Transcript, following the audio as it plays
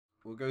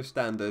We'll go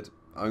standard.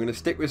 I'm going to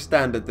stick with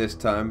standard this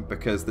time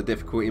because the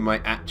difficulty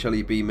might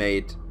actually be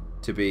made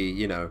to be,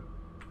 you know,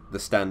 the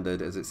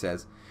standard as it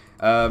says.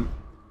 We're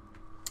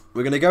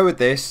going to go with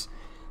this.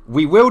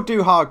 We will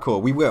do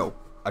hardcore. We will.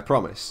 I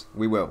promise.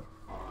 We will.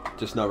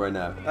 Just not right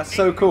now. That's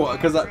so cool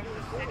because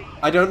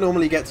I don't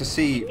normally get to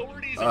see...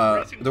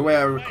 the way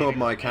I record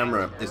my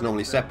camera is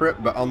normally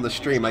separate, but on the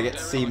stream I get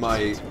to see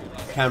my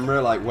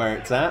camera, like where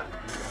it's at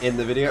in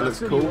the video. It looks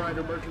cool.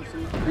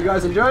 You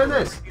guys enjoying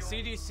this? The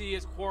CDC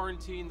has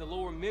quarantined the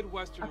lower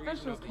Midwestern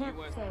region of the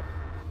U.S.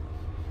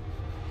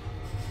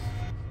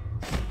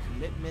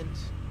 Commitment,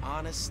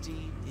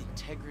 honesty,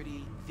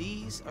 integrity,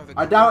 these are the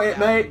I doubt it,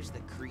 mate.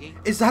 that create...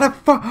 Is that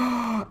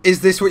a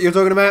Is this what you're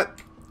talking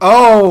about?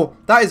 Oh,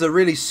 that is a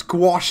really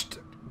squashed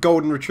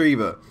golden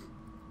retriever.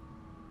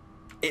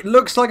 It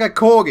looks like a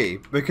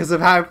corgi because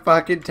of how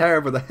fucking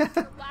terrible the...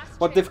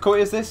 What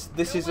difficulty is this?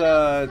 This is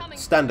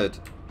standard.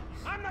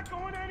 I'm not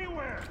going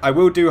anywhere. I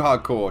will do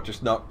hardcore,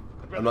 just not...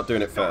 I'm not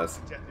doing it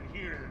first. Death in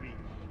here to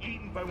be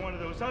eaten by one of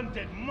those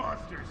undead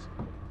monsters.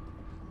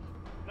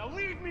 Now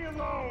leave me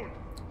alone.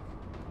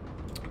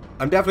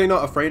 I'm definitely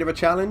not afraid of a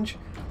challenge,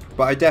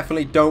 but I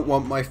definitely don't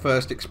want my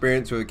first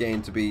experience with a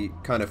game to be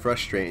kind of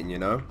frustrating, you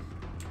know?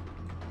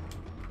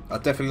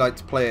 I'd definitely like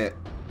to play it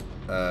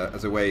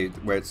as a way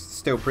where it's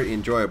still pretty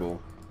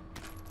enjoyable,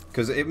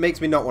 because it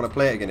makes me not want to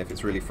play it again if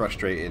it's really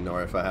frustrating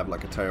or if I have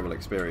like a terrible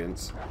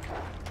experience.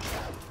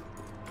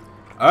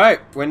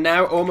 Alright, we're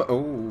now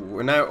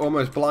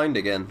almost blind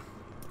again.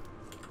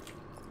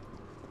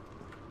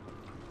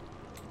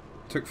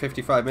 Took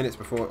 55 minutes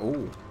before...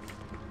 Oh,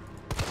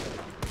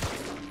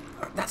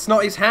 that's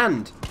not his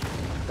hand!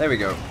 There we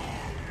go.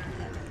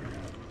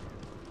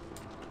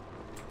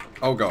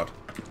 Oh god.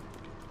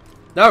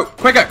 No!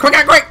 Quicker!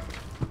 Quicker! Quick!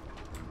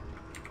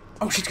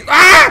 Oh, she's...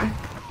 Ah!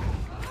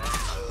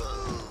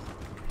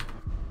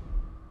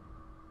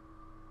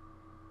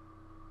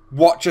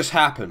 What just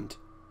happened?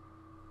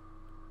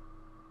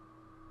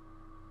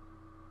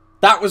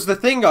 That was the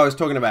thing I was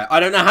talking about. I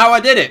don't know how I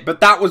did it,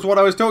 but that was what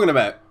I was talking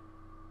about.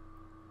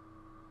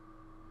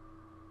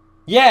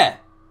 Yeah.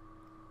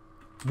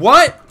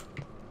 What?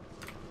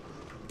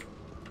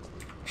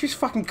 She's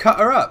fucking cut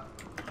her up.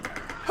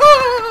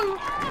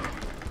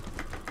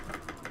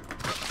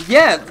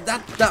 Yeah,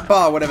 that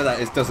bar, whatever that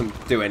is,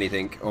 doesn't do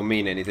anything or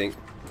mean anything.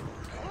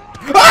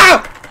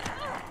 Ah!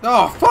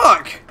 Oh,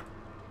 fuck!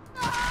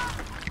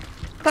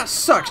 That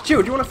sucks.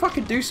 Jill, do you want to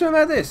fucking do something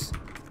about this?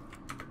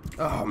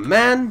 Oh,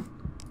 man.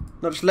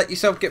 Not just let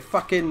yourself get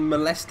fucking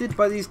molested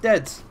by these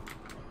deads.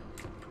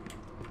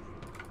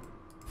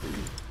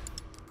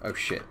 Oh,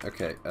 shit.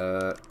 Okay,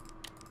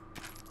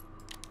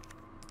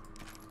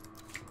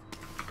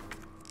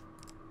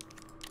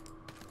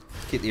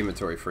 keep the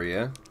inventory free,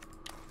 yeah?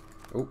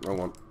 Oh, wrong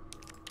one.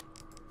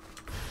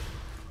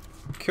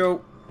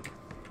 Cool.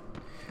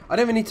 I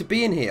don't even need to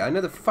be in here. I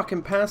know the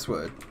fucking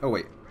password. Oh,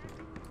 wait.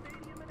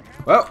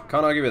 Well,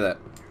 can't argue with that.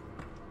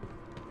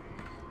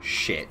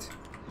 Shit.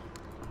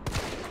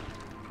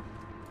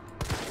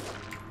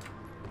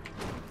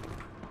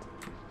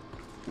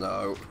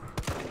 No.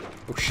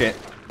 Oh, shit.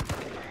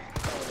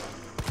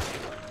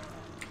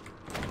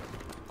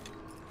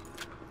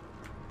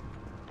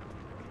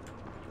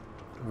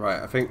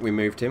 Right, I think we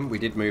moved him. We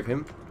did move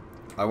him.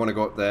 I want to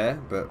go up there,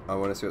 but I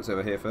want to see what's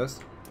over here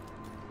first.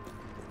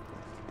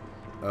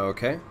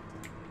 Okay.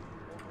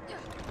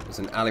 There's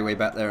an alleyway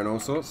back there and all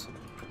sorts.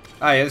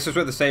 Ah, yeah, this is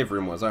where the save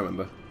room was, I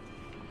remember.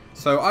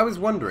 So, I was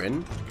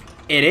wondering...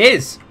 It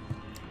is!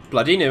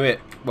 Bloody knew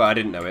it. Well, I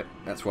didn't know it.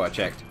 That's why I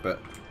checked,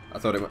 but I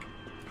thought it was...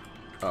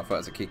 Oh, I thought it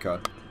was a key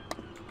card.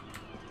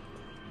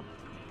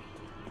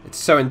 It's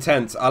so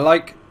intense. I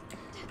like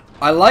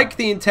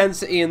the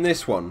intensity in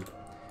this one,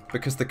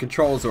 because the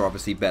controls are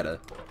obviously better.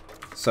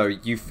 So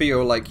you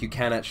feel like you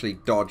can actually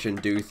dodge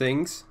and do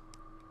things.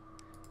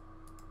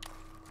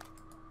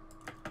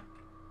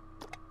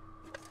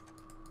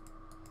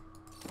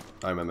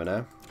 I remember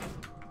now.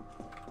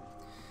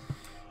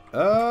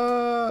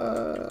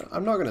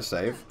 I'm not gonna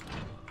save.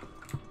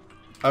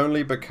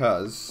 Only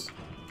because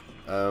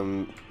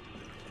if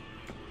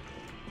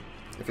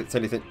it's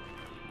anything...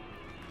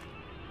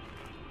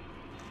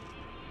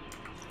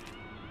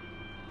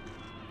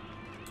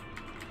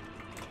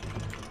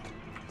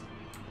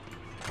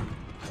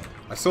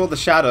 I saw the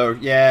shadow,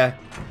 yeah.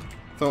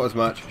 Thought as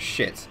much.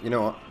 Shit, you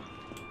know what?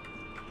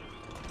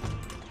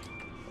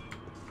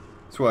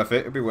 It's worth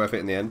it. It'll be worth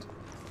it in the end.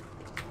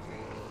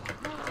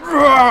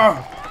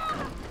 Ugh!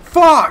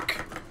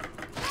 Fuck!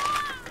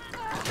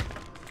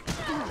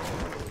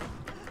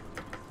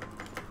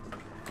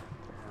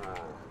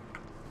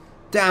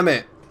 Damn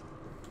it!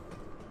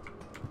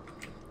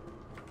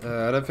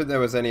 I don't think there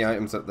was any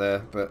items up there,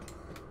 but...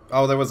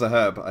 Oh, there was a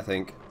herb, I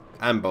think.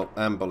 And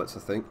bullets,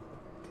 I think.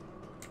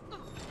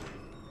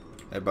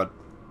 Hey, bud.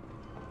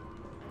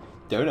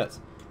 Donuts.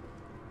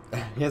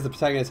 He has the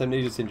protagonist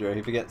amnesia syndrome.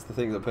 He forgets the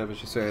things on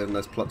purpose. You say a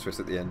nice plot twist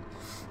at the end.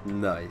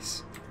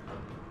 Nice.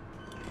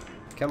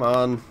 Come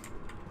on.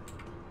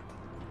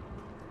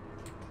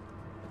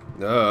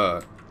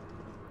 Ugh.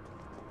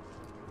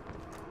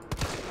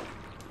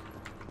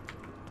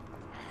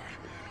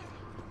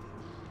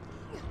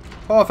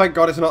 Oh, thank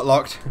God it's not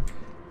locked.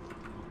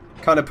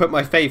 Kind of put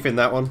my faith in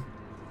that one.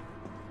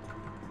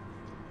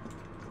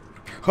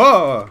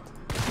 Oh!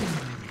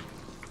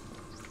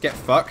 Get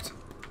fucked.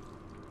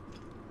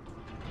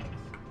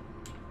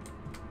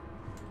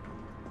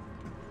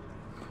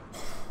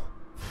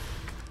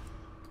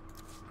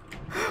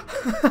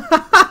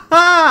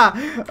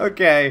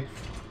 Okay.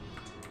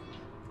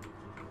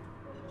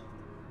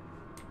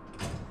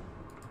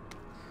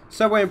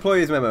 Subway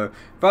employees memo.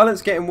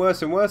 Violence getting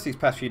worse and worse these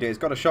past few days.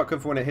 Got a shotgun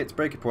for when it hits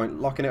breaking point.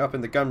 Locking it up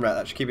in the gun rack.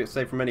 That should keep it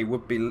safe from any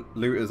would-be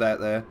looters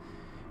out there.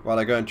 While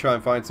I go and try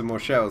and find some more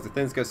shells. If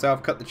things go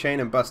south, cut the chain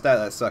and bust out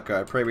that sucker.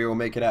 I pray we all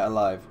make it out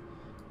alive.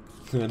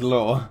 Good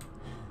lord.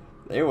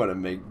 They want to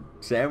make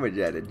sandwich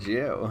out of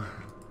jail.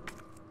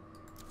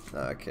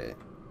 Okay.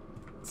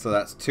 So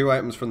that's 2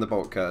 items from the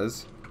bolt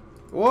cutters.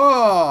 Whoa!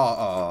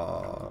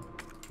 Oh.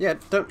 Yeah,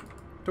 don't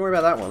worry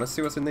about that one. Let's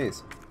see what's in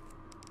these.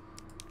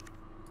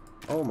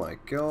 Oh my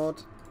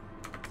god.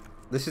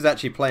 This is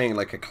actually playing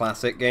like a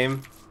classic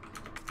game.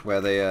 Where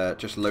they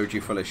just load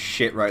you full of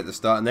shit right at the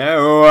start and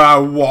there.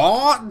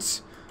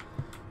 What?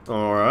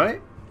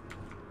 Alright.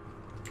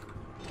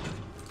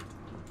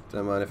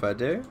 Don't mind if I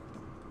do.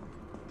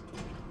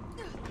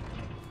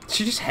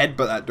 She just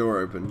headbutt that door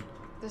open.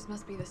 This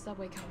must be the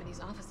subway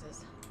company's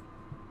offices.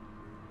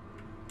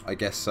 I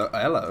guess so.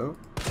 Hello.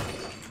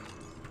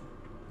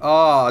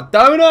 Oh,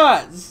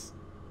 donuts!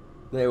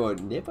 They were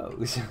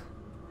nipples.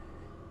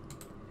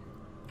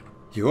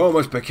 You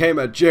almost became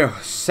a jail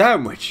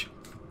sandwich.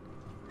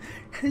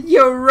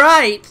 You're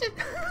right.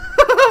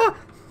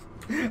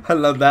 I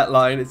love that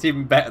line. It's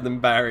even better than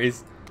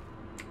Barry's.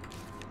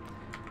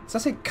 Does that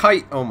say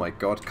Kite? Oh my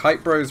god.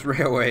 Kite Bros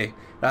Railway.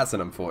 That's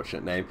an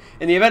unfortunate name.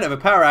 In the event of a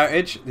power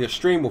outage, your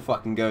stream will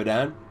fucking go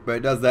down. But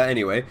it does that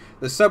anyway.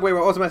 The subway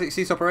will automatically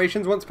cease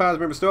operations. Once power has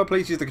been restored,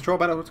 please use the control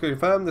panel to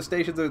confirm the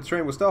stations that the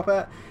train will stop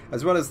at,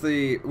 as well as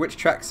which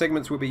track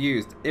segments will be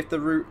used. If the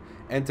route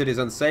entered is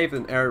unsafe,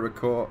 an error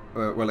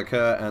will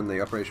occur and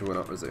the operation will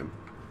not resume.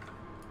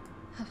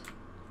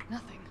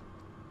 Nothing.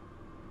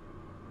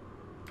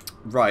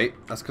 Right,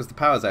 that's because the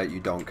power's out, you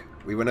donk.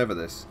 We went over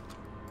this.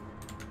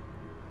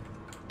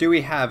 Do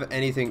we have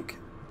anything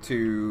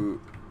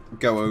to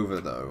go over,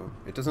 though?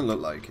 It doesn't look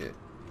like it.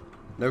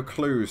 No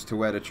clues to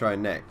where to try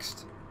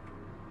next.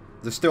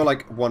 There's still,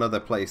 like, one other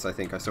place I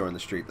think I saw in the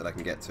street that I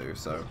can get to,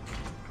 so...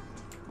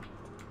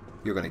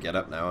 You're gonna get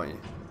up now, aren't you?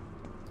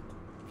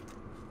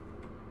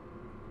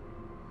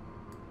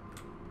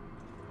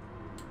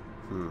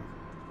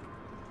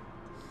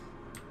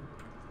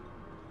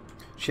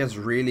 She has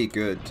really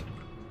good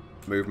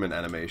movement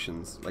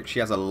animations. Like, she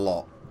has a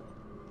lot.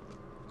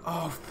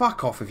 Oh,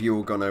 fuck off if you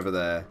all gone over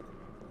there.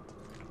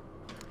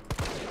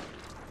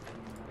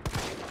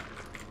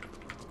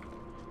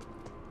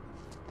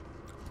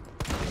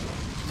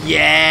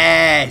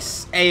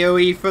 Yes!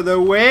 AoE for the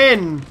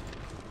win!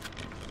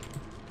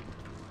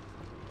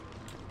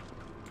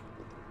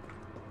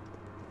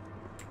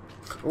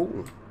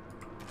 Oh.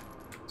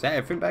 Is that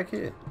everything back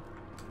here?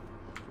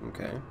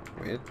 Okay,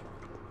 weird.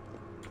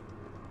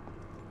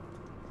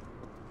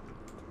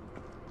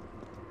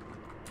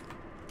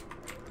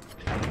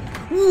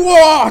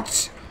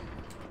 What?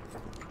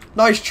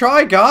 Nice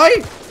try, guy!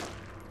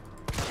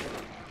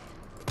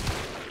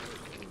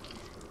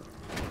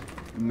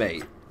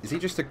 Mate, is he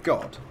just a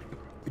god?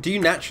 Do you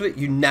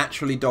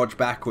naturally dodge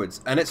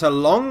backwards? And it's a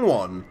long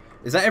one.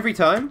 Is that every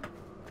time?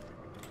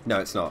 No,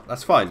 it's not.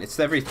 That's fine. It's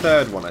every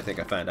third one I think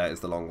I found out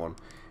is the long one.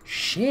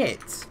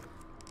 Shit!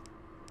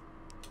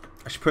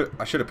 I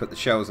should have put the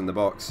shells in the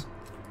box.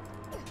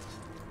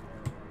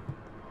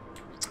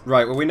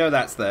 Right, well we know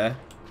that's there.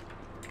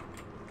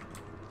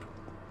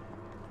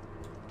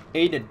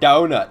 Eat a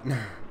donut.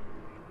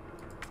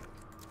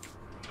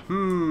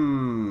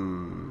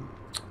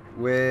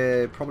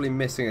 We're probably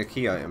missing a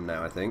key item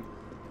now, I think.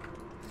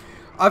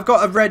 I've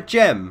got a red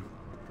gem.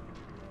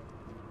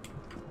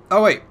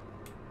 Oh wait.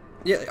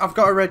 Yeah, I've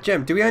got a red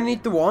gem. Do we only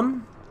need the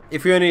one?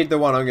 If we only need the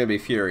one, I'm going to be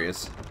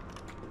furious.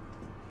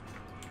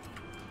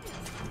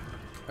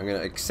 I'm going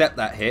to accept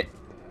that hit.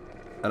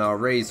 And I'll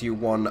raise you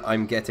one.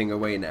 I'm getting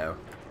away now.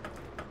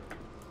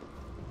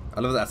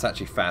 I love that that's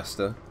actually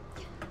faster.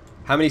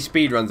 How many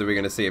speedruns are we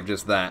going to see of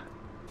just that?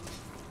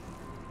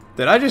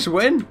 Did I just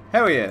win?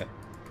 Hell yeah.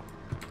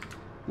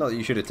 Not that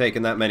you should have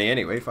taken that many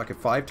anyway. Fucking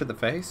 5 to the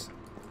face.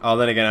 Oh,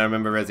 then again, I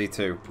remember Resi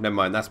 2. Never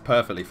mind, that's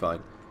perfectly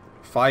fine.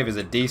 5 is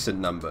a decent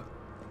number.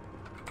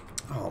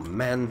 Oh,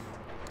 man.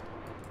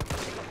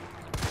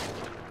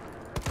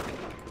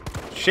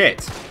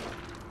 Shit.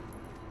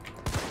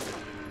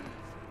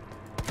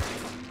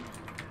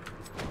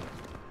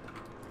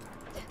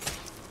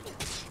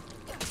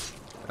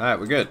 Alright,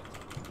 we're good.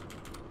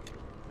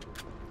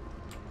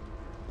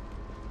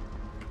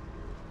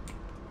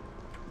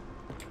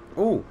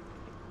 Ooh.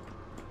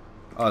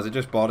 Oh, is it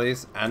just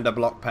bodies and a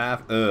block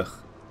path? Ugh.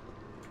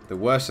 The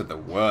worst of the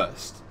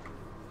worst.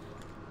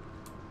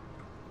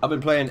 I've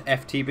been playing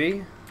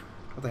FTB.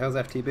 What the hell's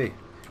FTB?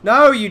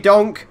 No, you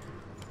donk!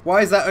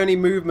 Why is that only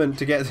movement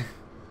to get...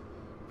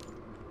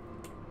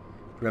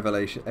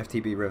 Revelation,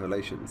 FTB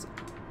Revelations.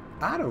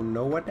 I don't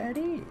know what that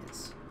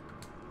is.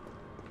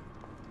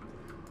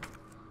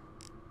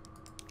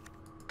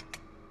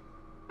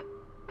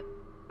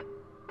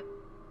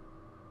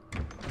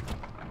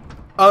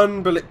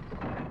 Unbelievable.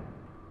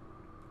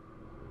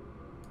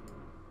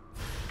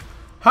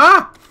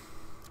 Huh?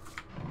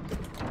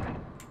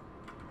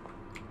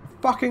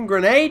 Fucking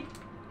grenade?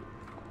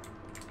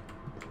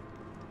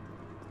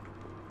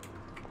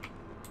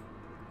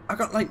 I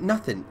got like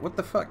nothing. What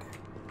the fuck?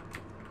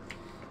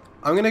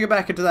 I'm gonna go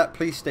back into that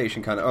police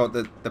station kind of. Oh,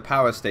 the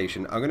power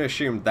station. I'm gonna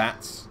assume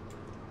that's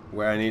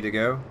where I need to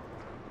go.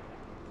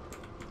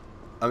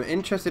 I'm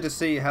interested to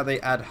see how they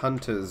add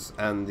hunters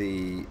and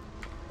the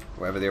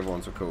whatever the other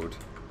ones were called.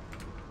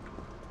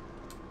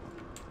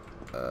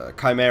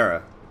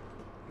 Chimera.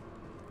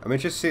 I'm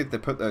interested to see if they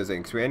put those in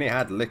because we only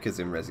had lickers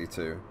in Resi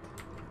 2.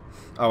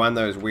 Oh, and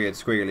those weird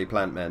squiggly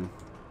plant men.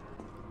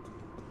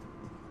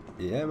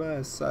 Yeah,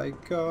 my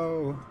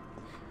psycho.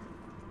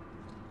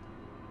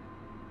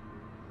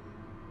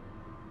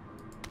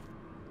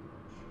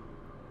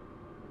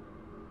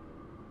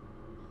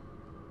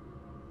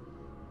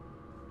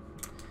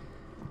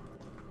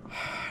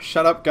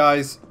 Shut up,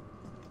 guys.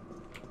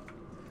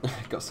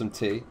 Got some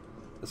tea.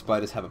 The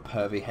spiders have a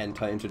pervy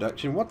hentai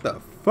introduction. What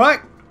the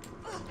fuck?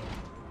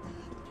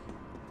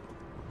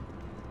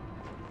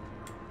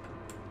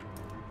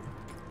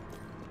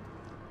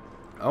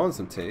 I want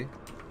some tea.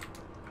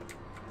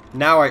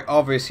 Now I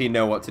obviously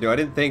know what to do. I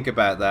didn't think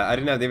about that. I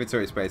didn't have the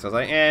inventory space. I was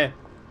like, eh.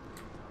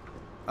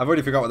 I've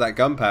already forgot what that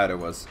gunpowder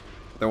was.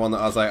 The one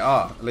that I was like,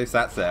 ah, at least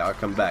that's there. I'll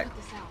come back.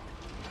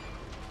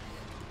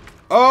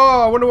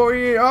 Oh, I wonder what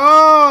we...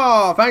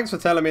 Oh, thanks for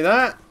telling me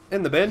that.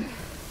 In the bin.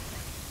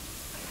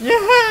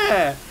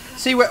 Yeah.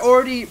 See, we've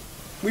already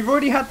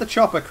had the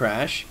chopper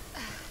crash.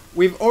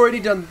 We've already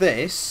done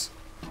this.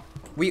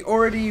 We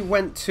already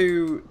went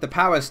to the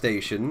power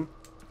station.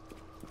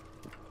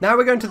 Now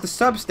we're going to the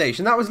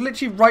substation. That was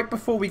literally right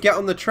before we get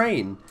on the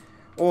train.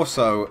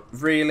 Also,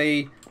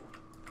 really?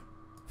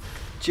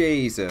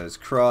 Jesus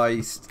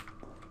Christ.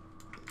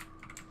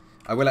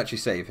 I will actually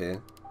save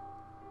here.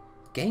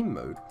 Game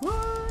mode?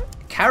 What?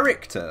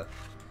 Character?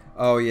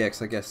 Oh yeah,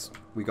 because I guess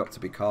we got to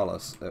be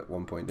Carlos at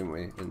one point, didn't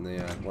we? In the,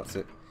 what's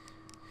it?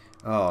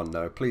 Oh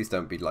no, please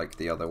don't be like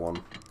the other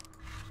one.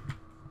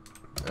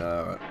 Is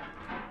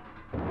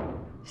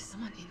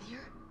someone in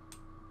here?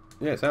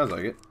 Yeah, sounds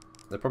like it.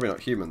 They're probably not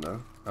human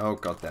though. Oh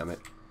god damn it.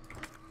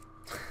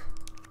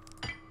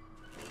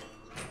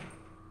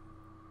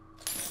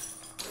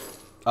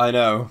 I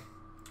know.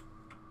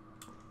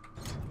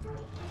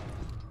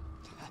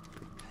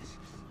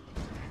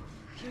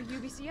 You're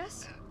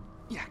UBCS?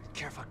 Yeah,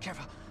 careful,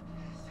 careful.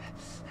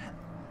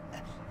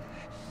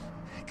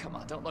 Come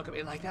on, don't look at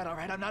me like that,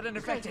 alright? I'm not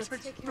infected.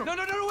 No,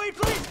 wait,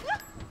 please!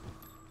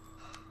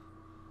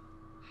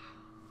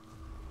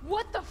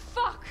 What the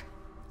fuck?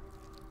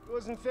 He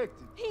was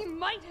infected. He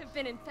might have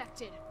been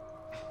infected.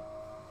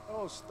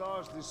 Oh,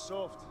 stars, this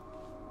soft.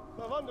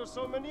 No wonder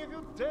so many of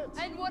you dead.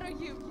 And what are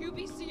you,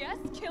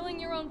 UBCS? Killing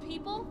your own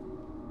people?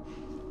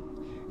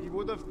 He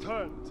would have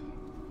turned.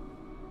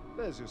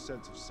 There's your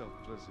sense of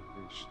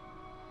self-preservation.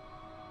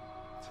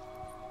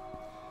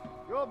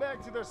 Go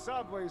back to the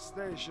subway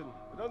station.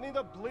 We don't need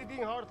a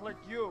bleeding heart like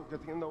you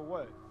getting in the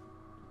way.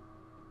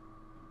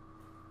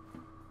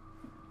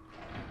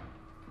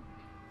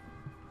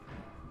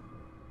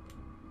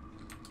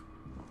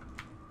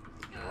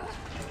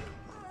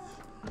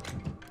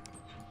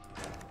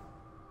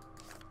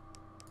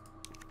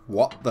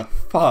 What the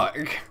fuck?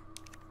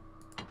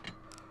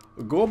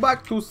 Go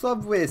back to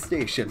subway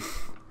station.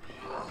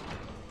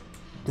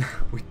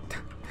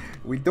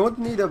 we don't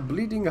need a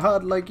bleeding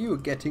heart like you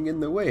getting in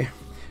the way.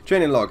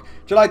 Training log.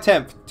 July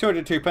 10th,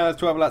 £202,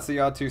 12 laps a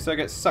yard, 2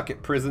 circuits. Suck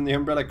it, prison. The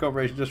Umbrella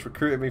Corporation just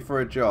recruited me for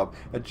a job.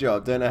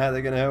 Don't know how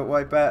they're going to help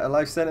wipe out a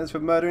life sentence for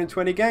murdering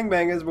 20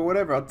 gangbangers, but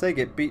whatever, I'll take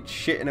it. Beat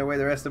shitting away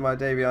the rest of my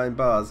day behind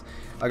bars.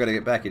 I got to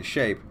get back in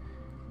shape.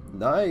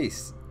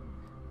 Nice.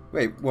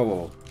 Wait,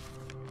 whoa.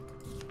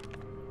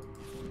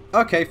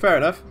 Okay, fair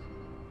enough.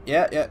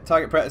 Yeah.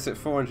 Target practice at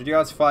 400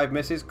 yards, 5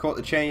 misses. Caught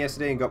the chain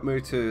yesterday and got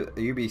moved to a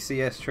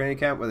UBCS training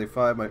camp where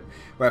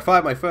I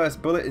fired my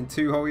first bullet in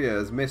 2 whole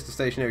years. Missed a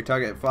stationary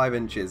target at 5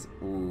 inches.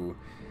 Ooh.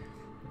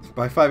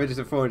 By 5 inches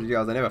at 400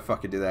 yards, I never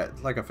fucking do that.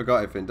 It's like I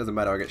forgot everything. Doesn't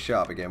matter, I get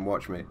sharp again.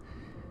 Watch me.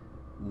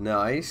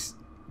 Nice.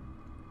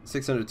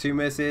 602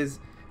 misses.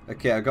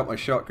 Okay, I got my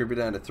shot group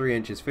down to 3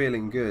 inches.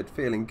 Feeling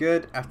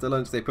good. After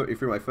lunch, they put me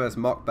through my first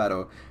mock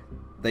battle.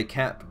 They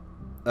cap.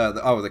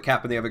 The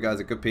Cap and the other guys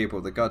are good people.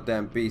 The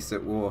goddamn beasts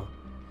at war.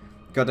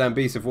 Goddamn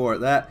beasts of war at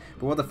that.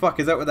 But what the fuck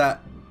is up with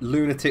that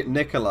lunatic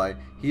Nikolai?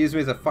 He used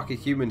me as a fucking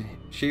human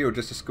shield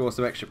just to score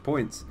some extra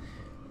points.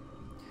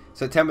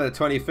 September the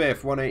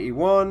 25th,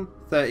 181,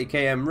 30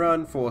 km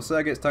run, 4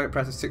 circuits, target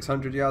practice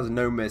 600 yards,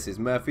 no misses.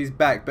 Murphy's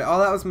back. But oh,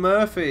 that was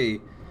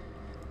Murphy.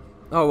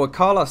 Oh, well,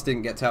 Carlos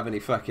didn't get to have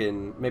any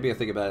fucking... Maybe I'll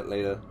think about it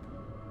later.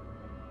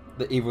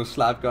 The evil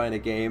Slav guy in a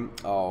game.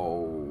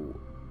 Oh.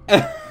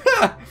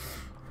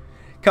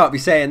 Can't be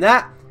saying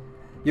that.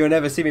 You'll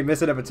never see me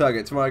missing up a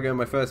target. Tomorrow I go on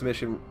my first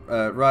mission,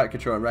 riot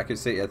control in Raccoon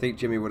City. I think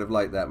Jimmy would have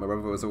liked that. My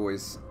brother was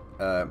always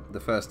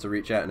the first to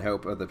reach out and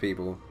help other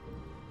people.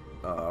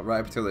 Right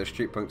up until those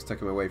street punks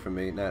took him away from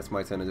me. Now it's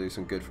my turn to do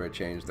some good for a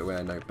change, the way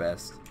I know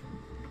best.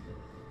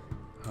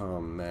 Oh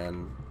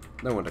man.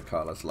 No wonder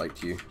Carlos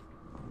liked you.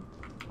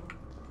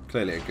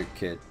 Clearly a good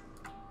kid.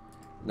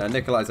 Now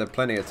Nikolai's had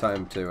plenty of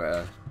time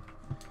to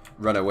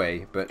run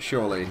away, but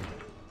surely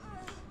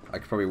I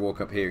could probably walk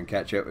up here and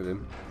catch up with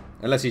him.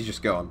 Unless he's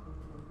just gone.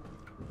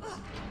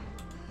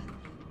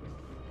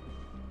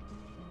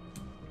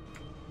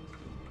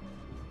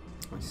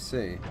 I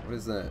see. What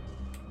is that?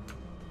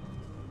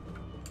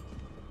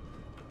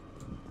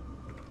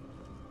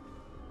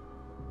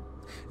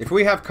 If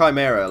we have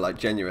Chimera, like,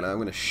 genuine, I'm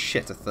going to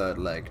shit a third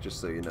leg, just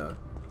so you know.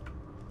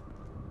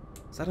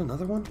 Is that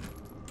another one?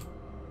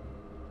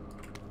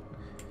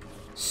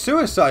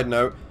 Suicide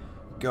note.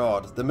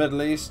 God, the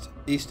Middle East,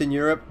 Eastern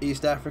Europe,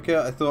 East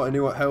Africa. I thought I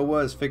knew what hell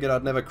was. Figured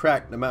I'd never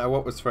crack, no matter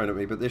what was thrown at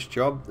me. But this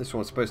job, this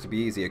one's supposed to be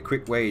easy. A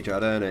quick wage,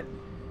 I'd earn it.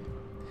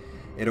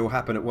 It all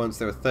happened at once.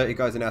 There were 30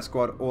 guys in our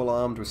squad, all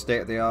armed with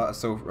state-of-the-art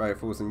assault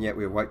rifles, and yet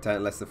we were wiped out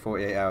in less than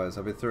 48 hours.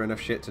 I've been through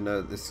enough shit to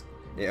know that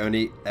it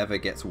only ever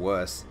gets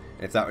worse.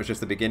 And if that was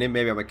just the beginning,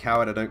 maybe I'm a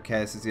coward, I don't care.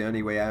 This is the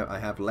only way out I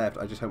have left.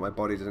 I just hope my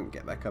body doesn't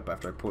get back up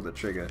after I pull the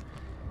trigger.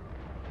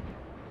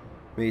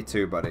 Me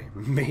too, buddy.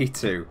 Me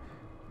too.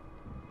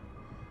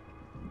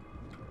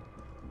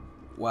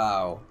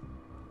 Wow.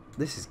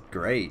 This is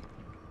great.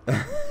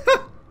 Can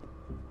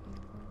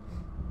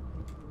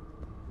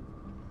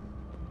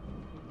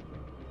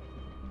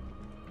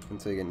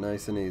take it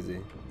nice and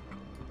easy.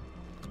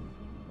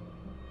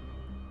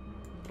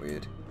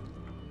 Weird.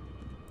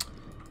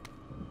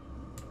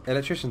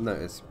 Electrician's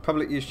notice.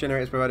 Public use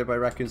generators provided by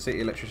Raccoon City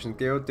Electricians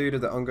Guild. Due to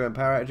the ongoing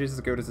power outages,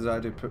 the guild has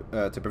decided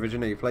to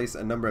provisionally place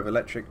a number of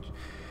electric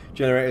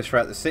generators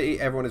throughout the city.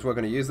 Everyone is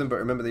welcome to use them, but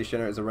remember these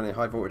generators are running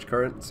high voltage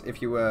currents.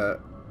 If you were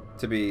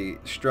to be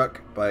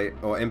struck by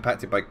or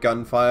impacted by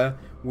gunfire,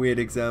 weird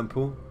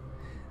example,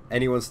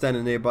 anyone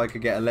standing nearby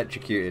could get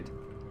electrocuted.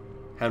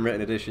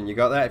 Handwritten edition. You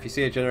got that? If you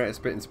see a generator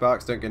spitting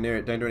sparks, don't go near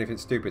it. Don't do anything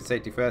stupid.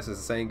 Safety first, as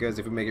the saying goes.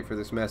 If we make it through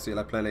this mess, you'll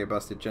have plenty of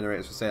busted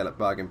generators for sale at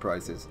bargain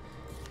prices.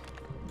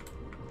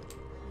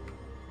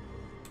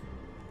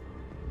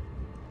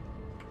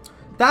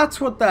 That's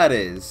what that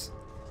is.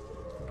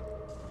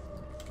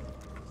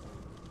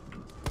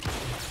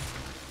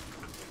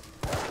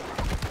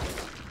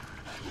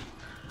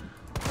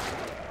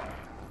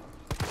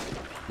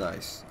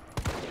 Nice.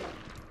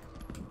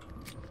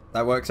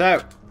 That works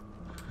out.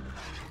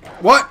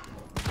 What?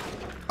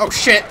 Oh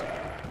shit.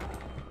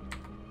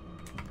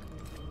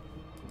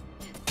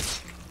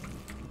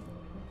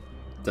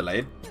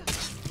 Delayed.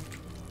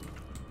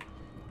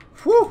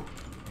 Whew.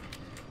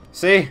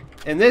 See?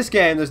 In this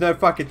game, there's no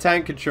fucking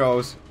tank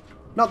controls.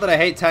 Not that I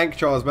hate tank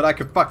controls, but I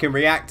could fucking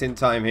react in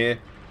time here.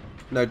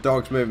 No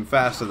dogs moving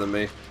faster than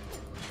me.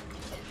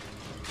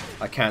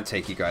 I can't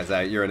take you guys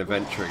out. You're an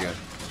event trigger.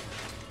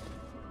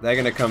 They're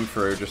gonna come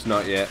through, just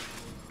not yet.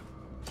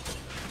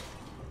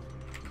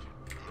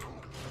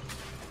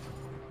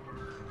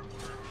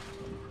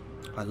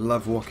 I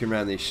love walking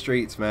around these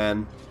streets,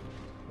 man.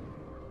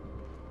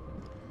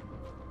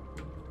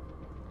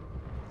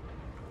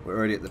 We're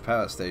already at the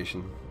power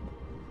station.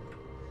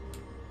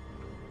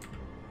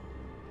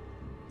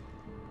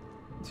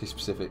 Too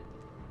specific.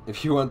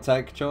 If you want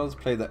tank controls,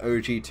 play the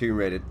OG Tomb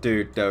Raider.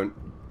 Dude, don't.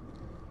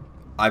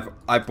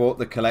 I bought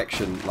the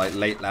collection like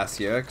late last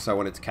year because I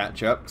wanted to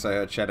catch up because I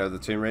heard Shadow of the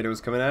Tomb Raider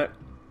was coming out,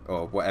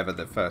 or whatever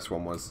the first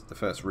one was, the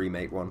first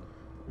remake one.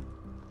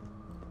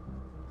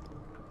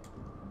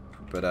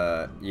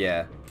 But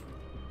yeah,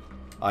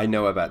 I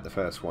know about the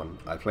first one.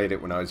 I played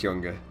it when I was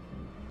younger.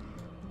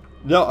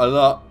 Not a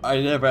lot. I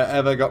never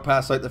ever got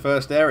past like the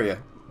first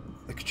area.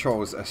 The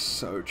controls are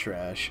so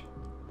trash.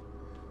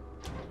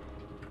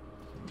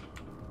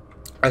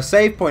 A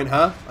save point,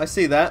 huh? I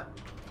see that.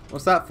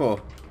 What's that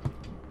for?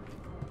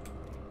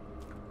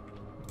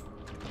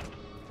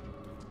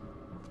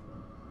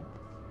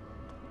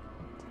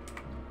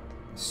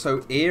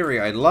 So eerie.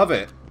 I love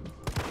it.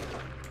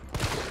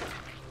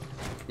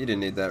 You didn't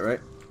need that, right?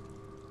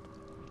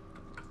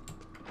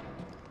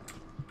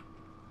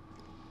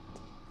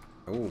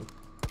 Oh.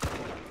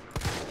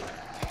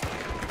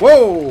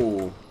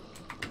 Whoa!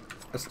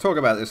 Let's talk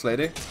about this,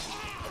 lady.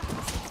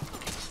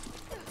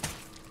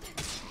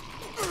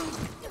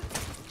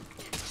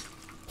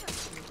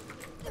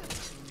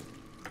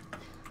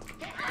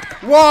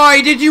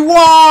 Why did you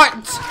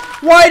what?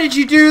 Why did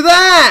you do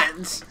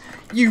that?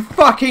 You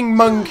fucking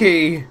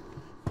monkey.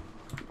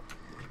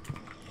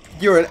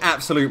 You're an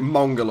absolute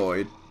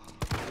mongoloid.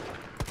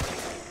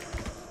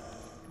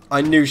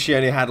 I knew she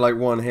only had like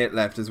one hit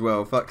left as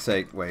well. Fuck's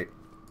sake. Wait.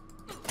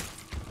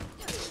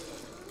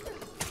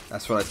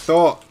 That's what I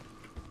thought.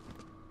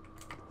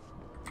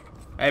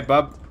 Hey,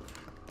 bub.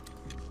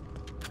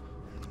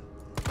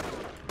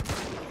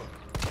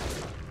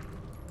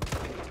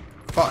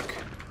 Fuck.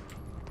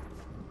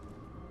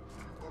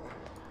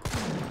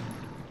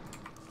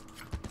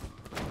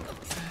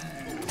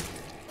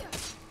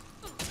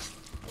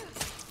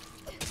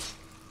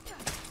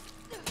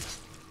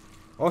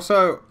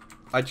 Also,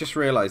 I just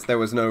realised there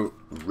was no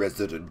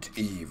Resident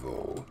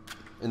Evil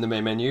in the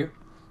main menu.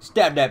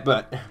 Stab that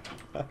butt!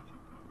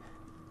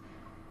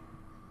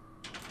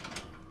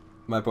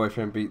 My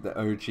boyfriend beat the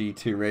OG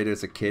Tomb Raider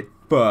as a kid.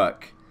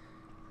 Fuck!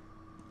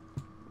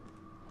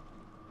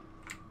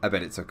 I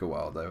bet it took a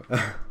while though.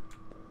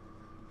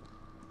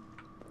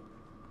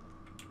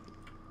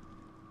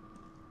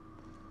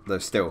 Though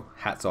still,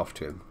 hats off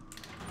to him.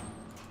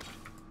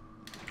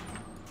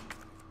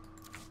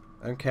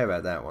 I don't care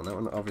about that one. That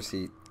one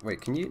obviously...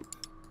 Wait, can you...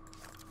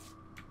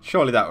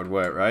 Surely that would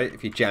work, right?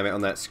 If you jam it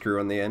on that screw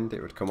on the end,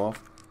 it would come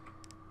off.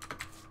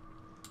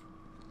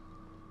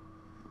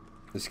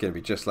 This is going to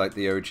be just like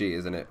the OG,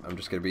 isn't it? I'm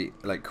just going to be,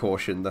 like,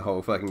 cautioned the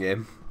whole fucking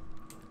game.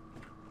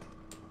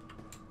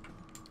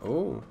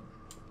 Oh.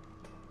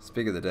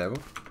 Speak of the devil.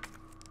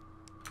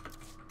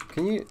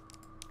 Can you...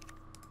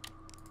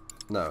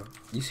 No.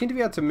 You seem to be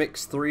able to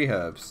mix 3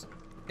 herbs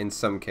in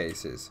some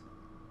cases.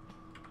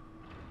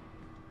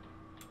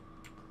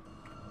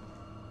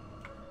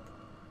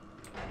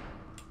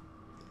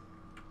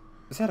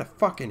 Is that a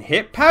fucking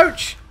hip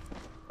pouch?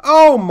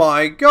 Oh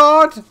my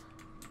god!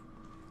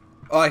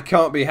 I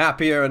can't be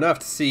happier enough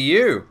to see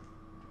you.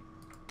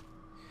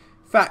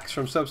 Facts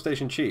from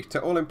Substation Chief.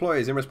 To all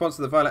employees, in response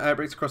to the violent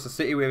outbreaks across the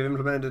city, we have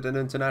implemented an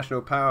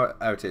international power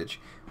outage.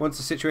 Once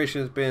the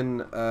situation has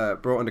been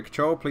brought under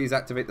control, please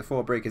activate the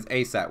 4 breakers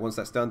ASAP. Once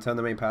that's done, turn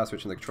the main power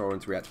switch in the control room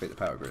to reactivate the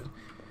power grid.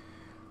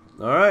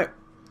 Alright.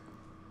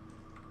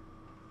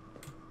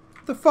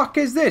 The fuck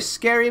is this?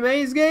 Scary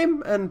Maze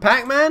game? And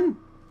Pac-Man?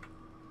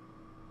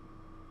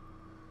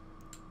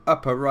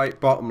 Upper right,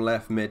 bottom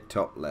left, mid,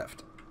 top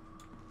left.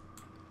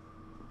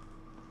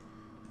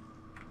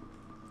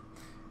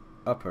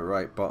 Upper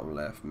right, bottom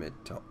left, mid,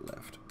 top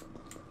left.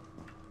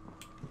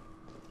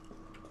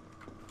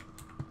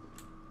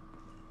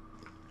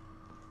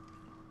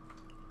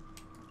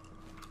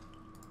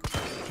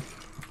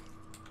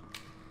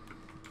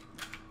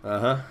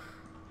 Uh-huh.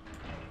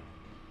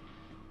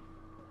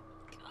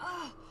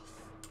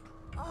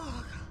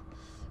 Oh,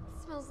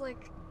 it smells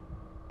like...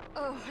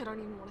 Oh, I don't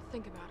even want to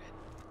think about it.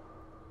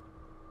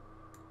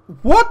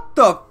 What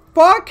the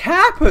fuck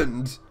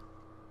happened?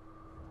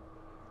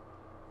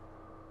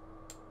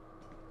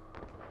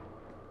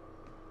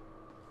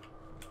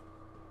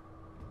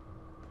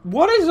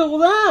 What is all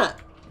that?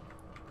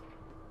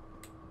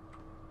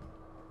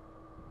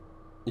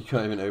 You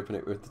can't even open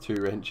it with the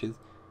 2 wrenches.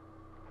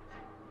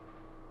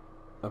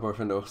 My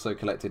boyfriend also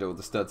collected all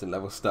the studs in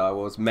level Star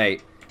Wars.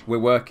 Mate, we're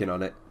working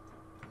on it.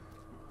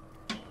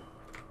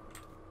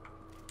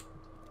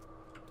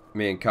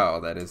 Me and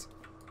Carl, that is.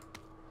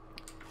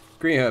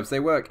 Green herbs, they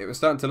work. It was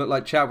starting to look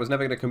like Chad was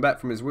never going to come back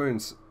from his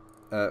wounds,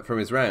 from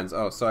his rounds.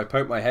 Oh, so I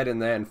poked my head in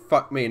there and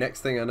fuck me. Next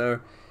thing I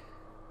know,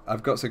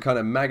 I've got some kind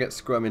of maggot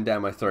squirming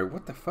down my throat.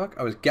 What the fuck?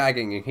 I was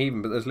gagging and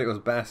heaving, but those little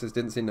bastards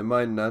didn't seem to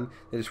mind none.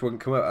 They just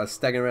wouldn't come up. I was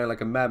staggering around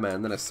like a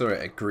madman. Then I saw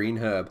it, a green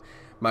herb.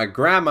 My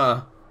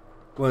grandma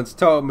once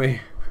told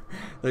me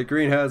that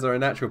green herbs are a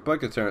natural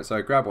bug deterrent, so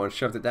I grabbed one,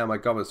 shoved it down my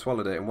goblet,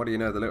 swallowed it, and what do you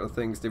know, the little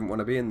things didn't want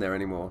to be in there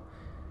anymore.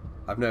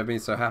 I've never been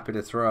so happy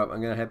to throw up.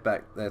 I'm going to head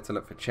back there to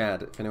look for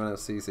Chad. If anyone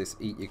else sees this,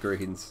 eat your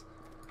greens.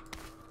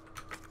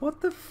 What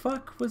the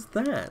fuck was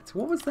that?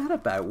 What was that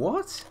about?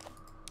 What?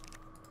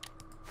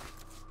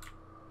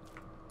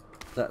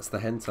 That's the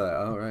hentai.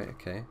 Oh, right,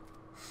 okay.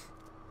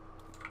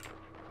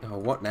 Oh,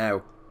 what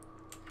now?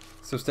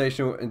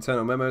 Substation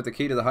internal memo. The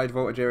key to the high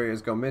voltage area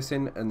has gone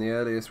missing, and the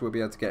earliest we'll be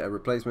able to get a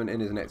replacement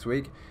in is next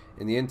week.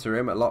 In the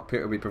interim, a lockpick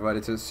will be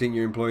provided to the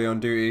senior employee on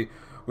duty.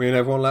 We only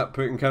have 1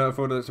 lockpick and cannot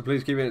afford it, so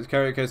please keep it in its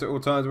carry case at all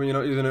times when you're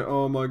not using it.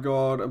 Oh my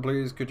god, and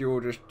please could you all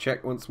just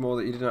check once more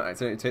that you did not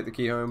accidentally take the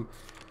key home.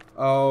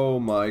 Oh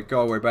my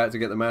god, we're about to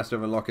get the master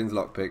of unlocking's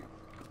lockpick.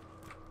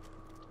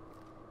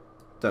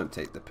 Don't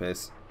take the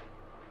piss.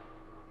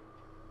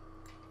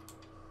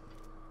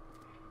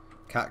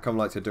 Catcom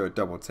like to do a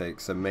double take,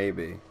 so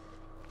maybe.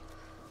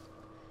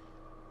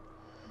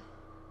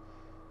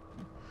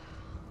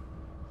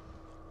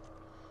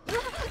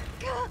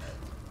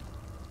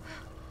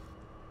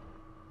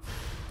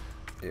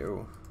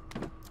 Ew.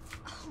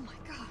 Oh my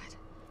god.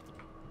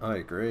 I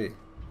agree.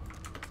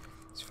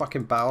 His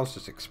fucking bowels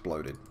just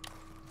exploded.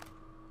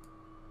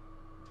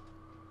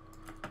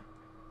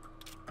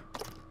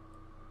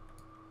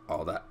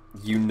 Oh, that.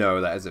 You know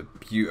that is a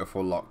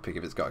beautiful lockpick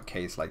if it's got a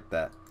case like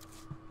that.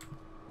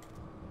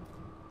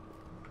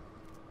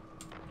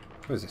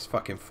 What is this,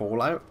 fucking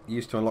Fallout?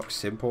 Used to unlock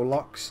simple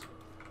locks?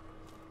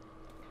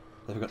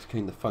 They've got to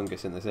clean the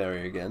fungus in this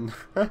area again.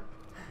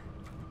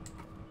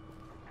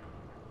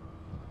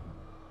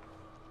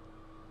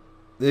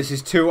 This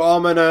is too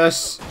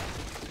ominous!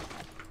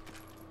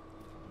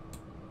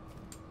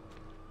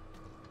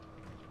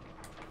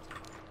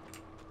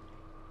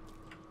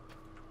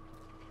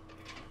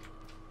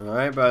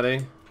 Alright,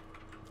 buddy.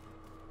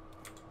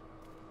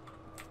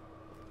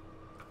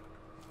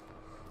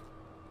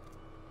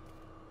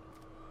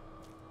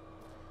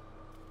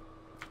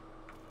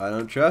 I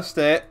don't trust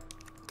it.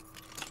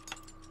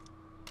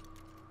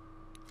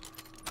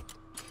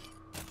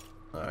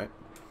 Alright.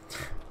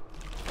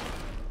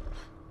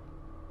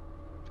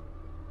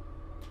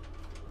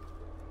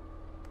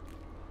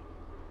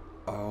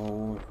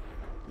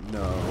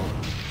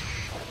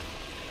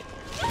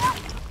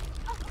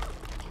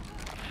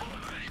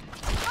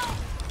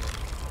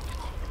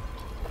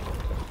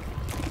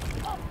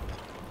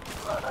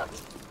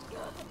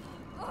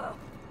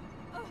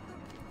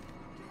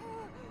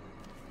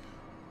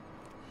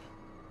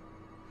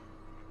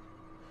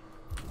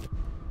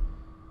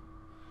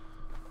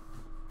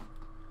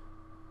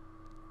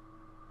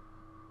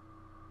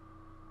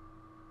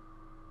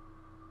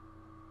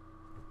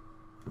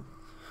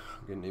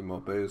 Gonna need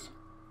more booze.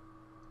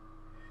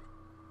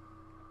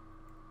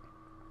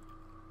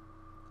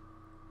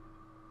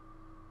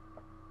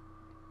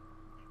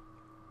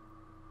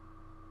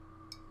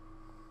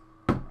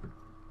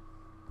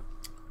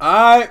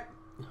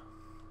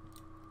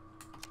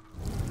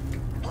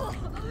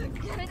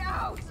 Get it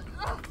out!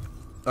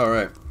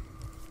 Alright.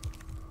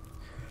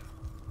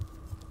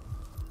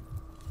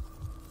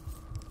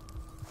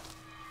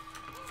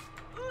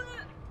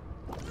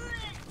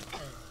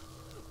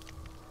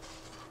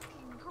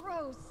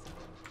 Gross.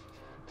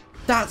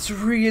 That's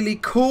really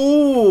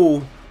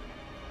cool!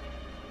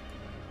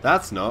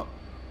 That's not.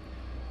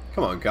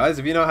 Come on, guys,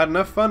 have you not had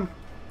enough fun?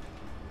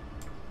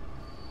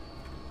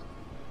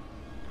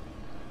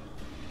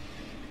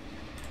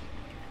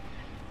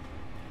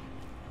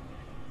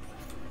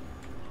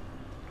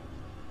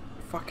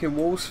 Fucking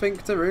wall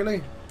sphincter,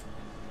 really?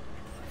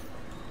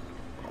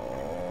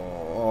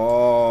 Oh.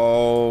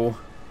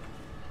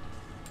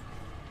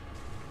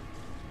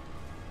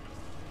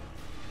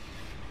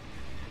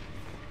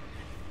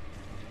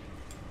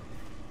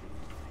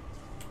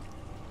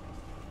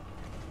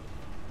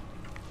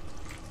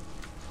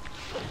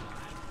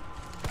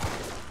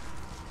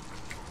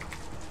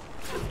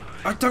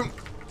 I don't...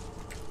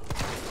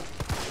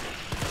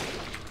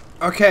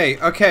 Okay,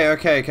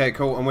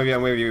 cool. I'm with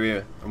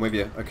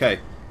you. Okay.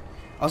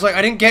 I was like,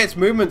 I didn't get its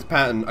movement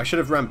pattern. I should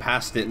have run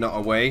past it, not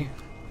away.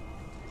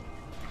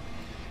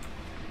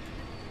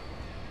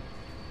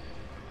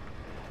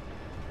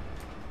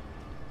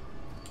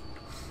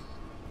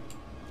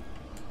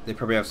 They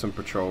probably have some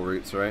patrol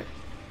routes, right?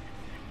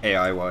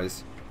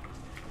 AI-wise.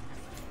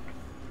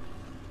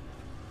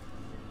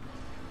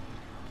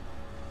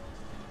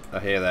 I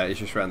hear that. He's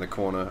just around the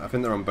corner. I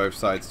think they're on both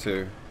sides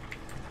too.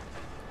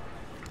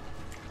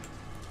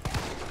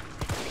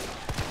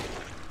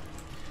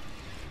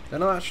 They're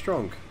not that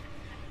strong.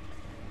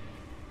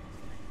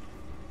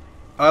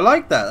 I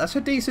like that. That's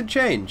a decent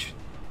change.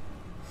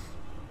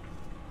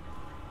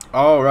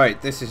 Oh, right.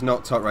 This is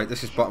not top right.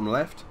 This is bottom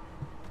left.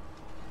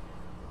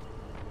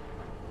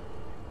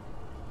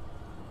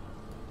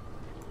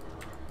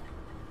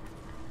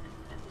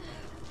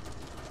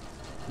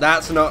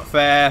 That's not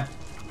fair.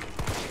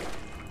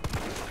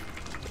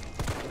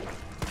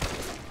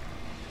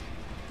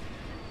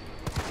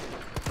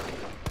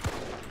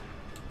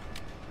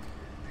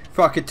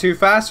 Fucking too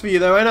fast for you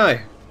though, ain't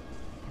I?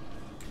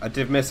 I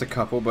did miss a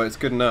couple, but it's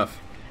good enough.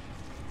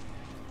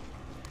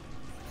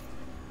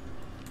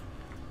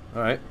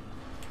 Alright.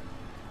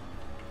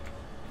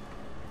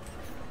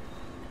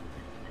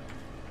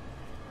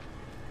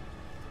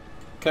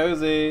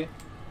 Cozy.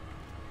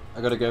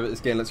 I gotta go, but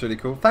this game looks really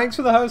cool. Thanks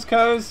for the host,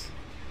 Coz.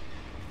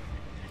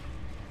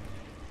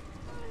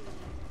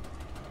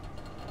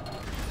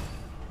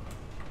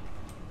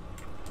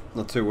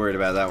 Not too worried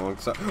about that one.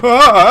 So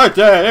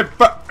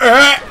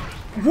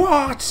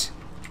what?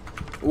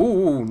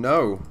 Ooh,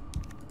 no.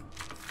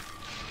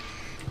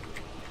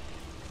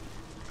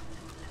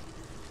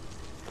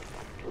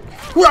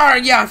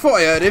 Yeah, I thought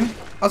I heard him.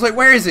 I was like,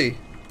 where is he?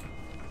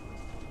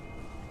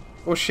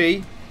 Or she.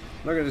 I'm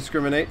not going to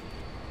discriminate.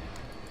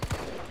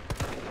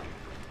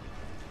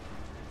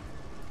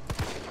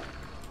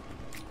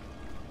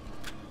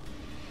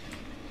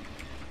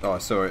 Oh, I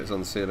saw it. It's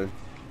on the ceiling.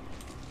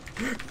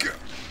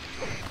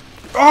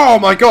 Oh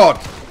my god!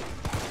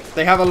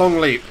 They have a long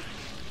leap.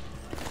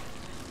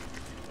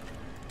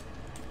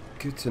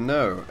 Good to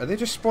know. Are they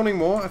just spawning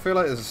more? I feel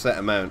like there's a set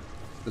amount.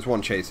 There's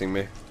one chasing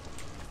me.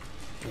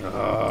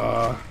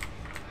 No,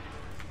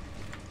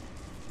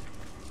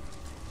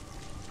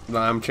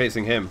 I'm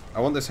chasing him.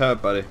 I want this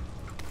herb, buddy.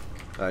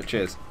 Alright,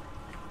 cheers.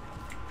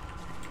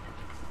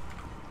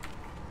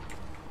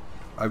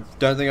 I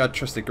don't think I'd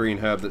trust the green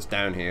herb that's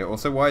down here.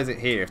 Also, why is it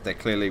here if they're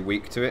clearly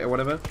weak to it or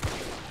whatever?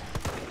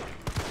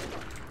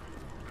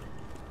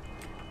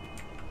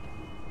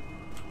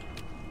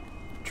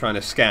 Trying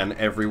to scan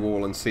every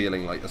wall and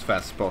ceiling like as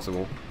fast as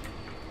possible.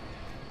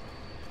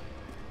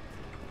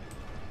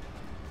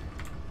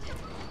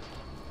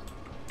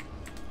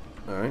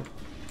 Alright.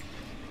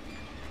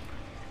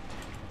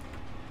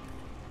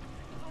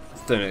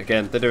 It's doing it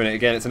again. They're doing it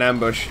again. It's an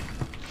ambush.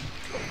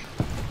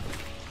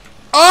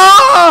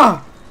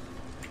 Ah!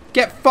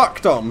 Get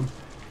fucked on.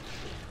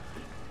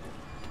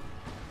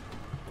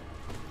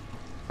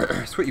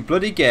 That's what you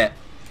bloody get.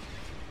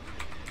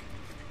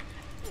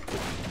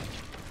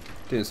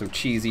 Doing some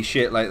cheesy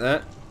shit like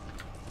that.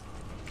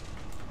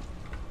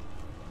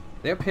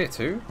 They up here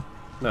too?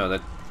 No,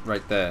 they're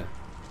right there.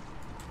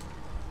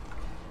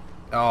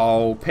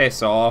 Oh,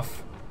 piss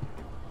off.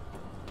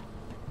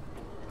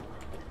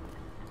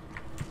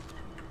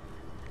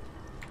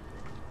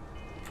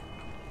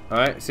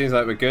 Alright, seems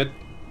like we're good.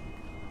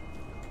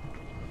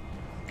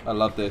 I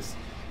love this.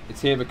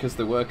 It's here because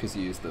the workers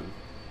use them.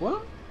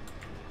 What?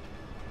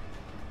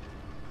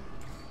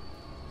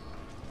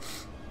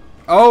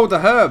 Oh, the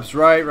herbs.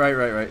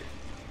 Right.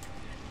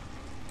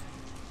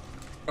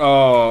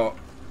 Oh,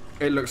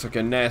 it looks like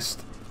a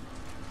nest.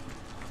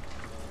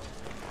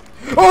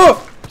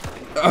 Oh!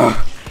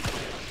 Ugh.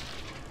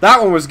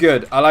 That one was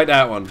good. I like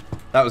that one.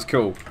 That was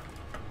cool.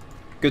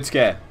 Good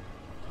scare.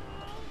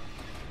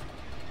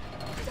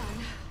 Done.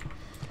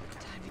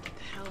 Time to get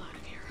the hell out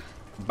of here.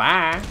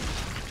 Bye.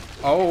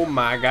 Oh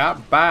my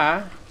god,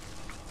 bye.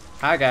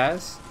 Hi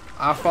guys.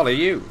 I'll follow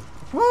you.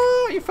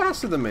 What? You're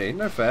faster than me.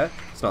 No fair.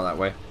 It's not that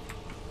way.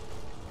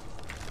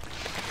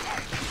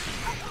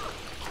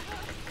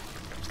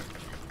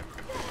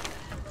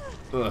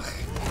 Ugh.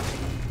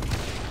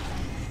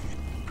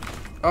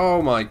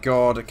 Oh my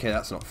god. Okay,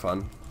 that's not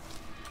fun.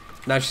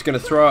 Now she's gonna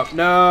throw up.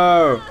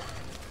 No!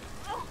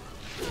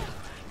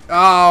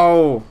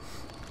 Oh!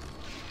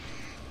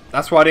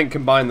 That's why I didn't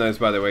combine those,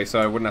 by the way, so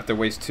I wouldn't have to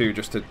waste 2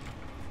 just to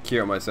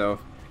cure myself.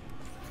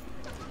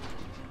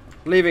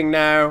 Leaving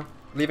now.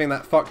 Leaving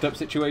that fucked up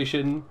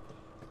situation.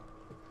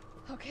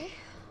 Okay.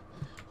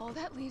 All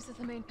that leaves is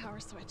the main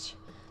power switch.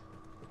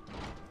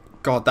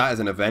 God, that is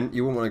an event.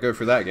 You wouldn't want to go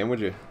through that again,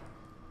 would you?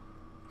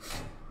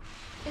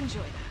 Enjoy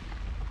that.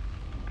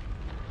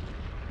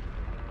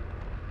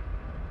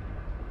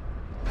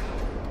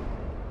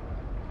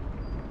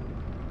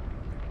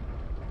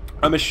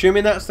 I'm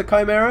assuming that's the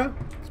Chimera.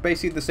 It's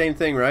basically the same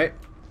thing, right?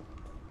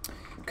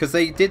 Because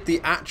they did the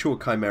actual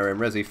Chimera in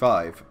Resi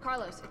 5.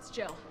 Carlos, it's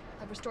Jill.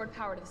 I've restored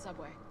power to the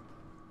subway.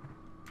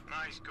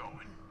 Nice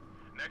going.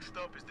 Next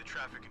up is the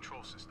traffic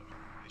control system.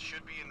 It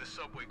should be in the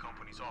subway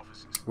company's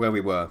offices. Where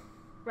we were.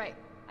 Right.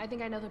 I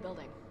think I know the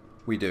building.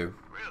 We do.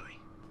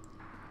 Really?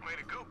 Way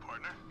to go,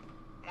 partner.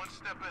 One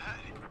step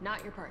ahead.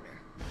 Not your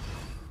partner.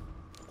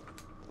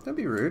 Don't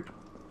be rude.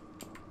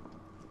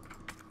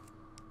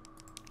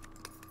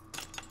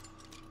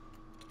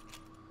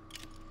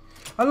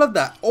 I love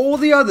that. All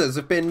the others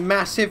have been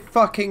massive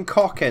fucking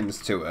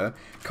cockends to her.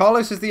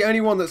 Carlos is the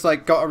only one that's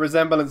like got a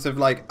resemblance of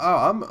like,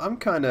 oh,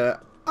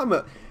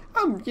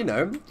 I'm you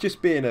know,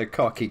 just being a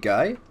cocky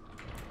guy.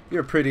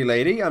 You're a pretty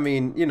lady. I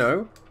mean, you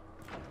know,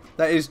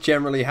 that is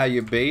generally how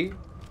you be.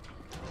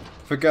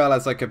 If a girl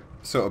has like a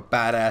sort of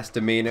badass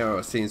demeanor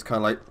or seems kind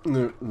of like,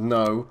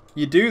 no,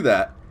 you do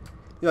that.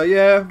 You're like,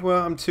 yeah,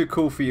 well, I'm too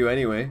cool for you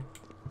anyway.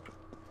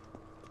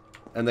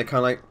 And they're kind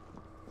of like,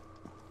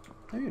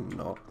 no, you're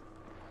not.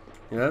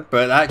 You know,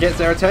 but that gets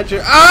their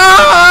attention.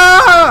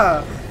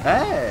 Ah!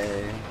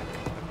 Hey.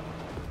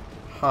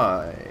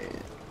 Hi.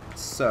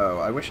 So,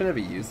 I wish I never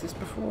used this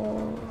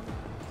before.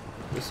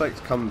 This like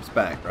comes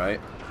back, right?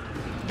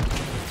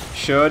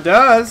 Sure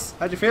does.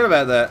 How'd you feel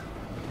about that?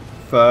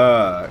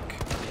 Fuck.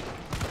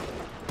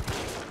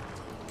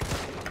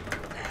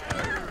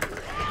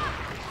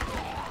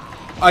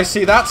 I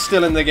see that's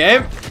still in the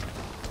game.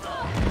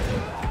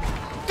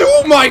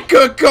 Oh my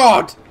good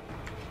god!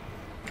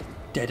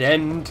 Dead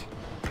end.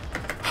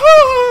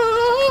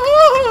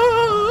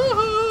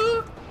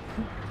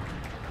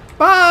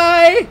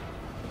 Bye!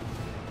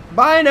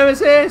 Bye,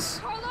 Nemesis!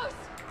 Carlos!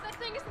 That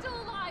thing is still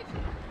alive!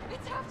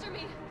 It's after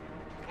me!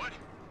 What?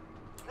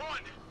 Run!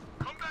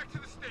 Come back to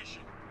the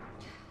station!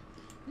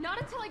 Not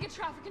until I get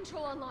traffic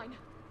control online.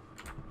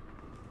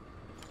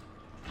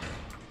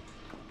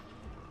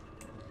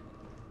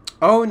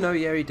 Oh, no,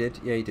 yeah, he did.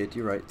 Yeah, he did.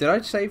 You're right. Did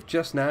I save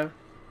just now?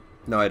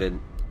 No, I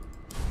didn't.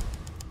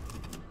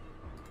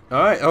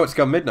 Alright. Oh, it's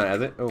gone midnight,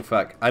 has it? Oh,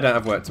 fuck. I don't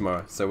have work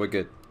tomorrow, so we're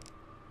good.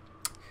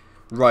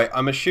 Right,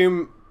 I'm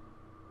assuming...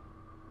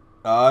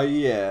 Oh,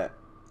 yeah.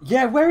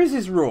 Yeah, where is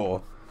his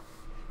roar?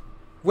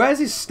 Where's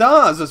his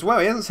stars as well?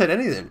 He hasn't said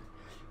anything.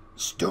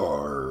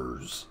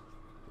 Stars.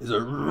 Is a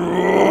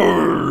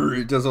roar.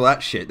 He does all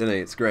that shit, doesn't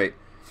he? It's great.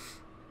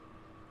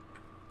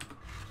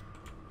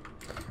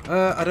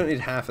 I don't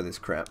need half of this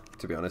crap,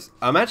 to be honest.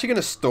 I'm actually going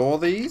to store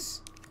these.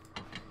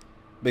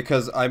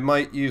 Because I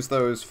might use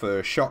those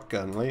for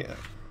shotgun later.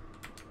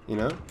 You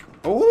know?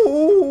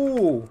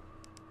 Oh!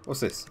 What's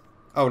this?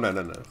 Oh, no,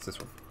 no, no. It's this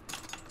one.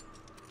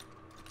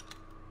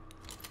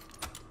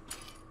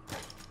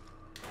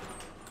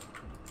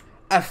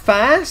 A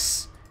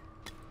fass?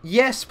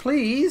 Yes,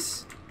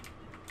 please.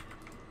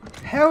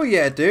 Hell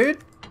yeah, dude.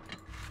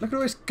 Look at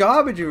all this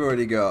garbage you've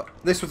already got.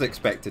 This was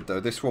expected, though.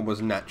 This one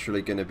was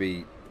naturally going to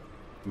be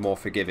more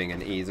forgiving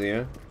and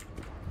easier.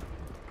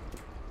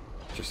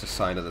 Just a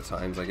sign of the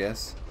times, I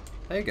guess.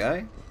 Hey,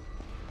 guy.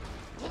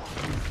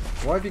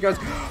 Why have you guys...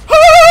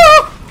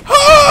 Ah!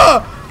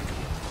 Ah!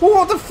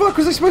 What the fuck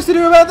was I supposed to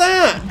do about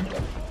that?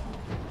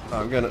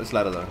 Oh, I'm going up this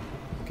ladder, though.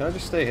 Can I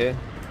just stay here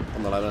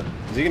on the ladder?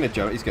 Is he going to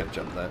jump? He's going to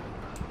jump there.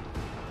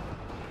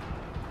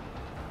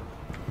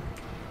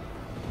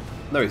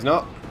 No, he's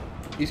not.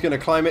 He's going to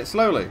climb it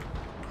slowly.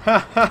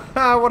 Ha ha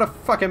ha! What a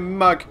fucking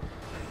mug.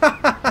 Ha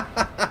ha ha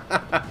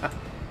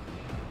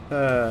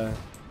ha!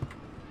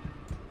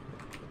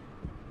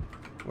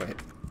 Wait.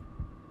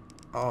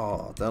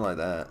 Oh, don't like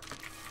that.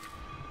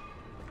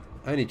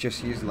 I only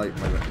just used like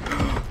my...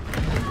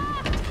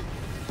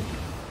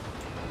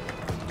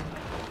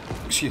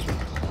 Excuse me.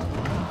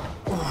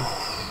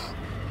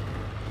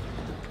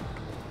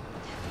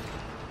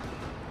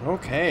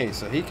 Okay,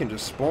 so he can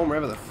just spawn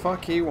wherever the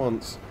fuck he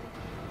wants.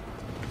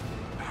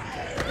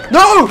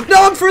 No!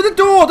 No, I'm through the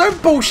door!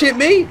 Don't bullshit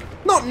me!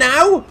 Not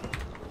now!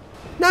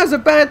 Now's a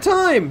bad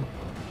time!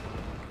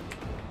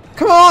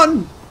 Come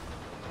on!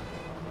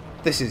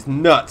 This is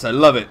nuts, I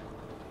love it.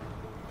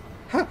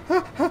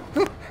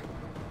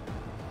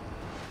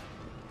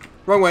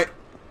 Wrong way.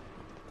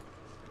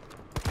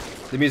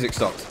 The music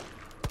stopped.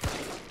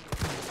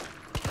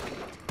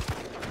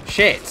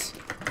 Shit.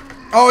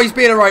 Oh, he's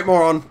being a right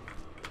moron.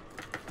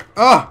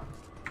 Oh.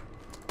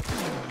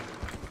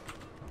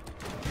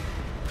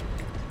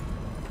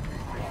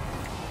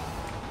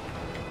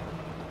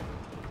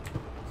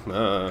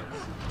 Okay,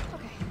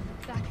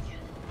 back again.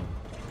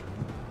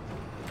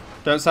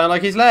 Don't sound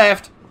like he's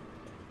left.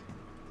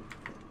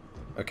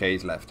 Okay,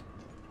 he's left.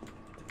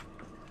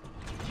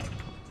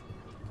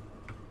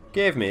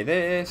 Give me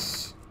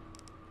this.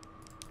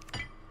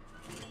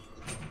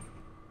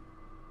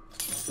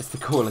 It's the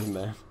calling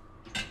man.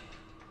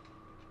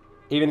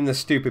 Even in the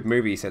stupid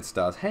movie he said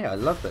stars. Hey, I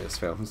love those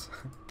films.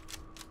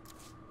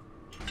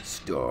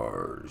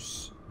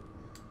 Stars.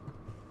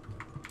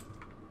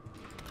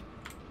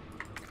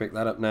 Pick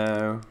that up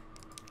now.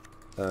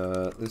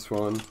 This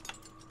one.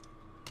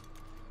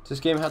 Does this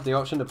game have the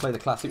option to play the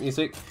classic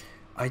music?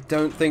 I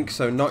don't think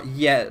so. Not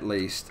yet, at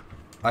least.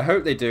 I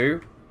hope they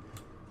do.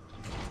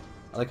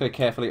 I like how he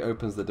carefully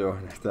opens the door.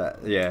 That,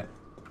 yeah.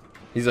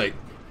 He's like...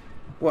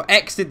 Well,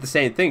 X did the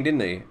same thing,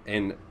 didn't he?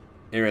 In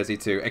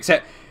Resi 2.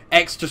 Except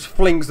X just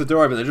flings the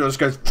door open, the door just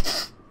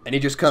goes... And he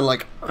just kind of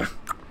like...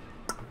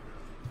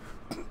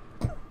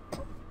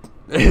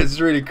 It's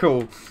really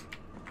cool.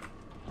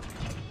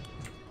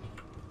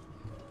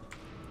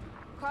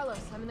 Carlos,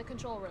 I'm in the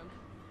control room.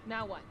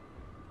 Now what?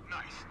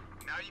 Nice.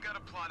 Now you gotta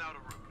plot out a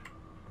route.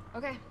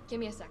 Okay, give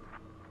me a sec.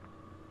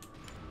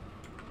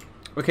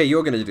 Okay,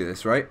 you're going to do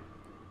this, right?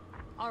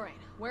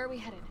 Alright, where are we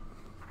headed?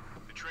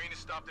 The train is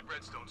stopped at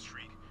Redstone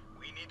Street.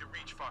 We need to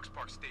reach Fox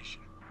Park Station.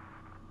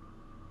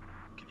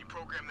 Can you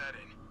program that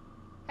in?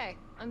 Hey,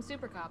 I'm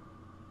Super Cop.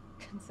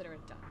 Consider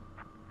it done.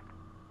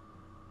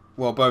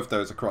 Well, both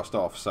those are crossed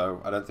off,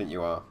 so I don't think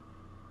you are.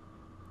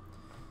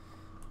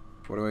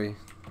 What do we...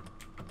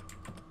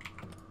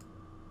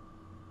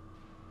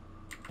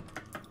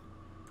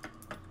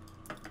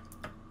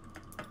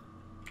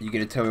 You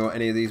gonna tell me what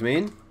any of these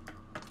mean?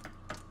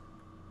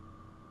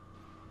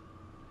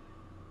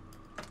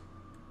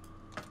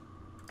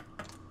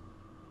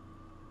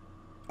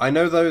 I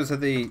know those are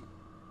the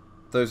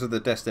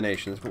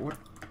destinations, but what?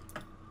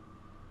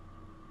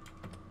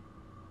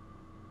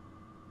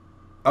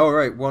 Oh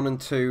right, 1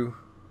 and 2.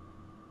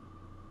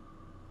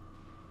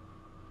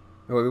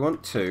 Well, we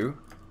want 2.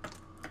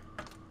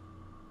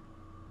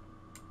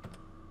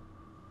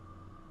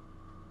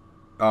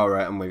 Oh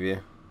right, I'm with you.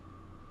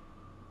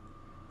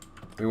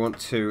 We want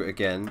 2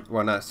 again.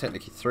 Well, no, it's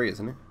technically 3,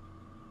 isn't it?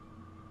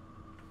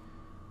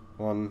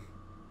 1,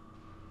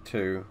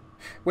 2.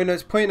 Wait, no,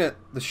 it's pointing at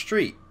the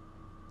street.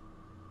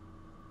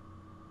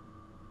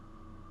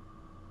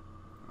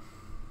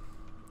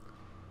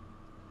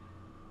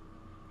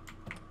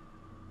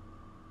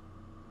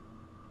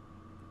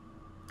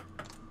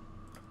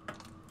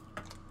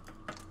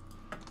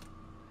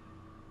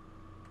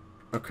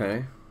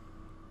 Okay.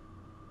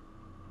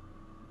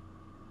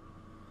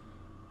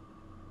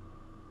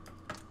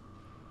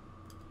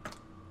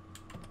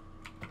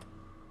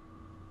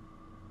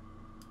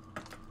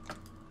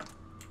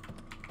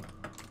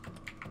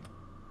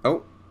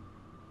 Oh.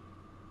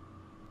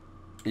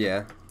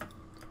 Yeah.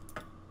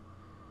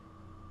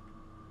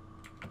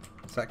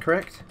 Is that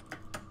correct?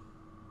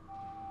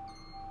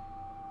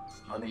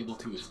 Unable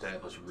to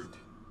establish route.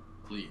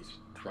 Please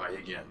try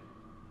again.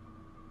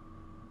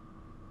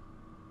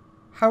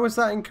 How is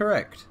that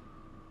incorrect?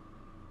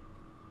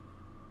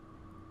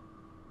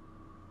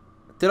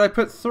 Did I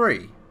put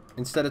 3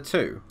 instead of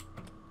 2?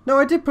 No,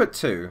 I did put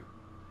 2.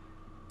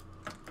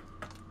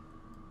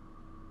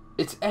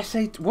 It's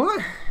SA...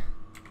 What?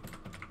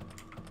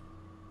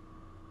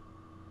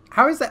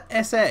 How is that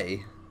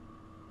SA?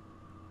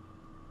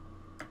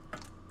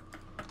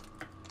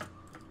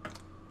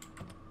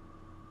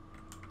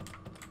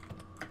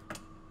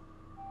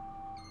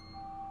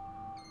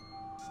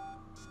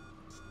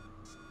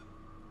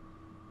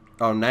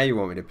 Oh, now you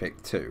want me to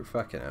pick 2.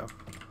 Fucking hell.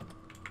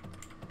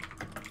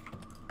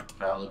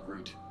 Valid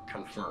route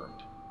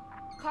confirmed.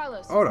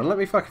 Carlos. Hold on, let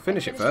me fucking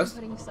finish it first.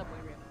 Putting the subway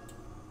route.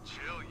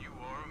 Chill, you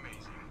are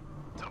amazing.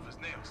 Tough as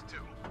nails, too.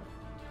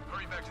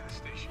 Hurry back to the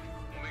station.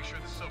 We'll make sure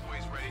the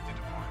subway's ready to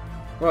depart.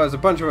 Well, there's a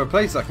bunch of other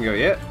places I can go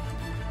yet.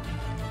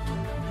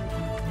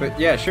 But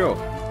yeah, sure.